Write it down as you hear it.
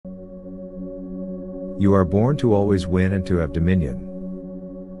You are born to always win and to have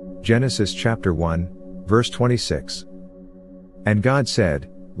dominion. Genesis chapter 1, verse 26. And God said,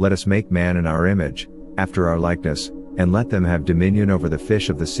 Let us make man in our image, after our likeness, and let them have dominion over the fish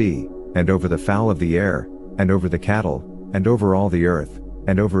of the sea, and over the fowl of the air, and over the cattle, and over all the earth,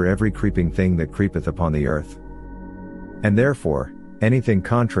 and over every creeping thing that creepeth upon the earth. And therefore, anything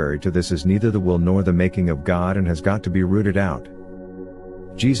contrary to this is neither the will nor the making of God and has got to be rooted out.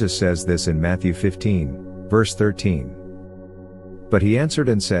 Jesus says this in Matthew 15, verse 13. But he answered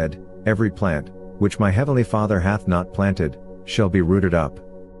and said, Every plant, which my heavenly Father hath not planted, shall be rooted up.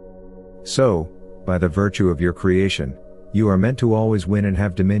 So, by the virtue of your creation, you are meant to always win and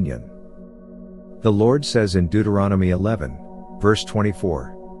have dominion. The Lord says in Deuteronomy 11, verse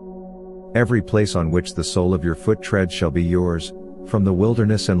 24. Every place on which the sole of your foot treads shall be yours, from the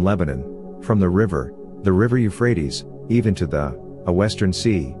wilderness and Lebanon, from the river Euphrates, even to the western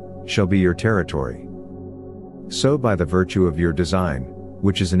sea, shall be your territory. So by the virtue of your design,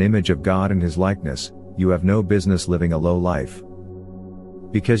 which is an image of God and His likeness, you have no business living a low life.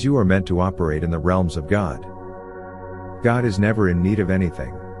 Because you are meant to operate in the realms of God. God is never in need of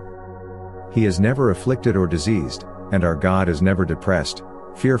anything. He is never afflicted or diseased, and our God is never depressed,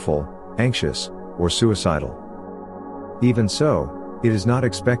 fearful, anxious, or suicidal. Even so, it is not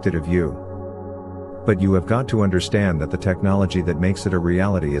expected of you. But you have got to understand that the technology that makes it a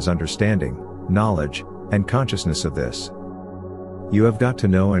reality is understanding, knowledge, and consciousness of this. You have got to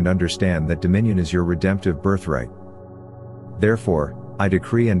know and understand that dominion is your redemptive birthright. Therefore, I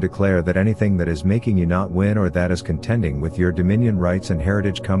decree and declare that anything that is making you not win or that is contending with your dominion rights and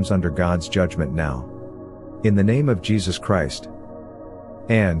heritage comes under God's judgment now. In the name of Jesus Christ.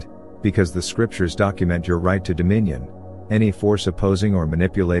 And, because the scriptures document your right to dominion, any force opposing or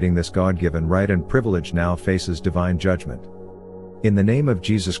manipulating this God-given right and privilege now faces divine judgment. In the name of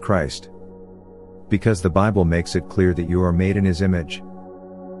Jesus Christ. Because the Bible makes it clear that you are made in His image.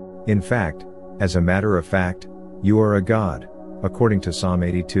 In fact, as a matter of fact, you are a God, according to Psalm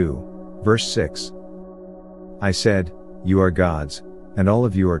 82, verse 6. I said, You are gods, and all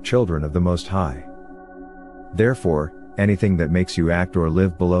of you are children of the Most High. Therefore, anything that makes you act or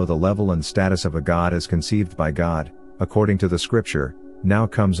live below the level and status of a God as conceived by God, according to the Scripture, now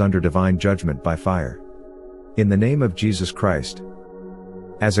comes under divine judgment by fire. In the name of Jesus Christ.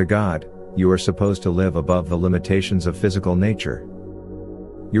 As a God, you are supposed to live above the limitations of physical nature.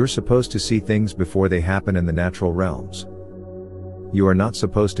 You're supposed to see things before they happen in the natural realms. You are not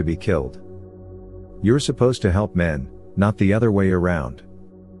supposed to be killed. You're supposed to help men, not the other way around.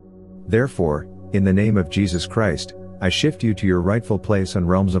 Therefore, in the name of Jesus Christ, I shift you to your rightful place and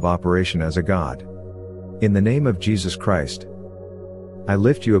realms of operation as a God. In the name of Jesus Christ, I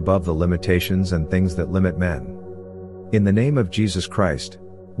lift you above the limitations and things that limit men. In the name of Jesus Christ,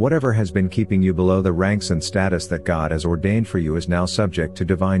 whatever has been keeping you below the ranks and status that God has ordained for you is now subject to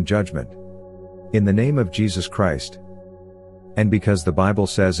divine judgment. In the name of Jesus Christ. And because the Bible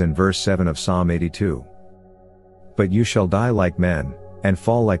says in verse 7 of Psalm 82, But you shall die like men, and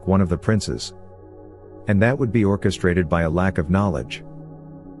fall like one of the princes. And that would be orchestrated by a lack of knowledge.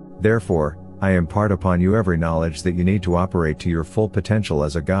 Therefore, I impart upon you every knowledge that you need to operate to your full potential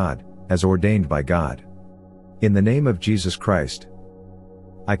as a God, as ordained by God. In the name of Jesus Christ,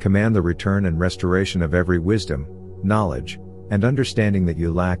 I command the return and restoration of every wisdom, knowledge, and understanding that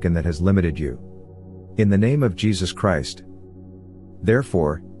you lack and that has limited you. In the name of Jesus Christ.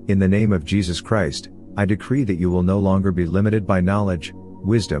 Therefore, in the name of Jesus Christ, I decree that you will no longer be limited by knowledge,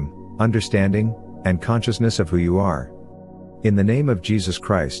 wisdom, understanding, and consciousness of who you are. In the name of Jesus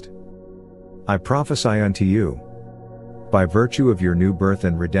Christ. I prophesy unto you. By virtue of your new birth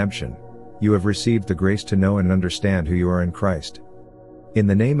and redemption, you have received the grace to know and understand who you are in Christ. In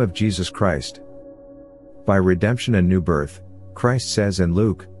the name of Jesus Christ. By redemption and new birth, Christ says in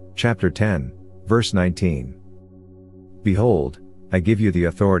Luke, chapter 10, verse 19. Behold, I give you the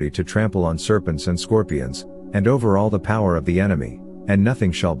authority to trample on serpents and scorpions, and over all the power of the enemy, and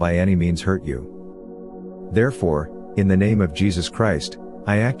nothing shall by any means hurt you. Therefore, in the name of Jesus Christ,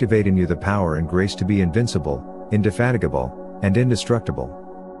 I activate in you the power and grace to be invincible, indefatigable, and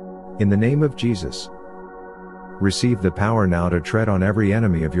indestructible. In the name of Jesus. Receive the power now to tread on every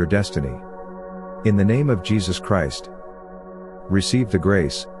enemy of your destiny. In the name of Jesus Christ. Receive the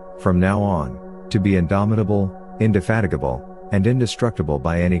grace, from now on, to be indomitable, indefatigable, and indestructible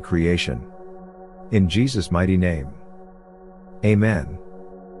by any creation. In Jesus' mighty name. Amen.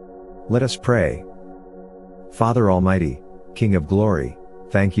 Let us pray. Father Almighty, King of glory,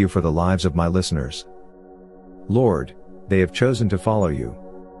 thank you for the lives of my listeners. Lord, they have chosen to follow you.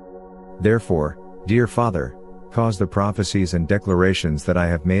 Therefore, dear Father, cause the prophecies and declarations that I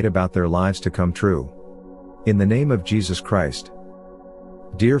have made about their lives to come true. In the name of Jesus Christ.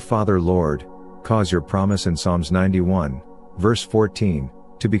 Dear Father Lord, cause your promise in Psalms 91, verse 14,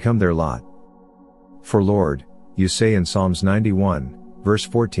 to become their lot. For Lord, you say in Psalms 91, verse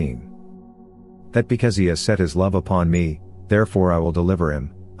 14, that because he has set his love upon me, therefore I will deliver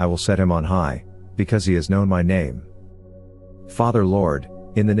him, I will set him on high, because he has known my name. Father Lord,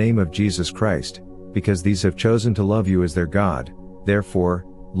 in the name of Jesus Christ, because these have chosen to love you as their God, therefore,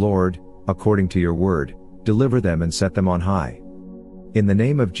 Lord, according to your word, deliver them and set them on high. In the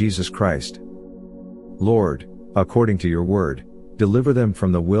name of Jesus Christ. Lord, according to your word, deliver them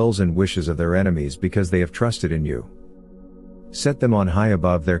from the wills and wishes of their enemies because they have trusted in you. Set them on high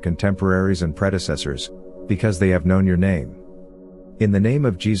above their contemporaries and predecessors, because they have known your name. In the name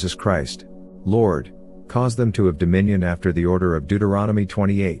of Jesus Christ, Lord, cause them to have dominion after the order of Deuteronomy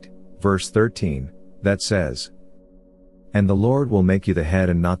 28, verse 13, that says, and the Lord will make you the head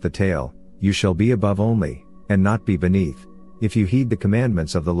and not the tail, you shall be above only, and not be beneath, if you heed the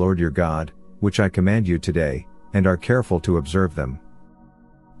commandments of the Lord your God, which I command you today, and are careful to observe them.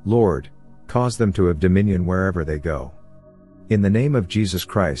 Lord, cause them to have dominion wherever they go. In the name of Jesus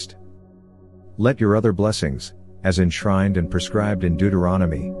Christ. Let your other blessings, as enshrined and prescribed in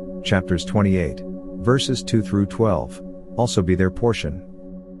Deuteronomy, chapters 28, verses 2 through 12, also be their portion.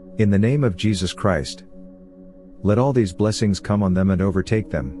 In the name of Jesus Christ. Let all these blessings come on them and overtake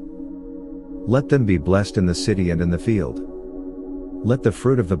them. Let them be blessed in the city and in the field. Let the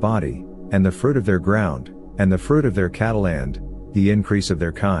fruit of the body, and the fruit of their ground, and the fruit of their cattle and the increase of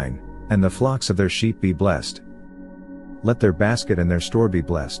their kine, and the flocks of their sheep be blessed. Let their basket and their store be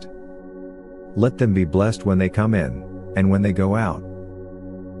blessed. Let them be blessed when they come in, and when they go out.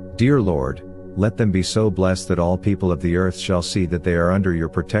 Dear Lord, let them be so blessed that all people of the earth shall see that they are under your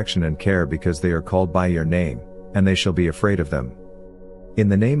protection and care because they are called by your name, and they shall be afraid of them. In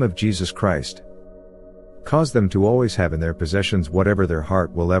the name of Jesus Christ. Cause them to always have in their possessions whatever their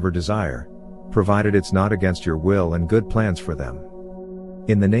heart will ever desire, provided it's not against your will and good plans for them.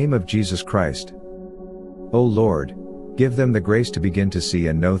 In the name of Jesus Christ. O Lord, give them the grace to begin to see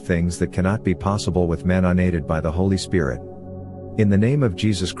and know things that cannot be possible with men unaided by the Holy Spirit. In the name of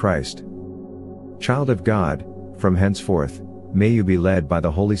Jesus Christ. Child of God, from henceforth, may you be led by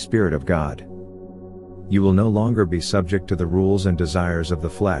the Holy Spirit of God. You will no longer be subject to the rules and desires of the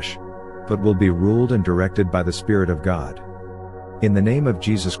flesh, but will be ruled and directed by the Spirit of God. In the name of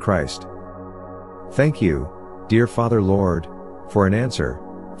Jesus Christ. Thank you, dear Father Lord, for an answer,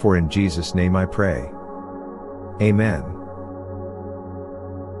 for in Jesus' name I pray. Amen.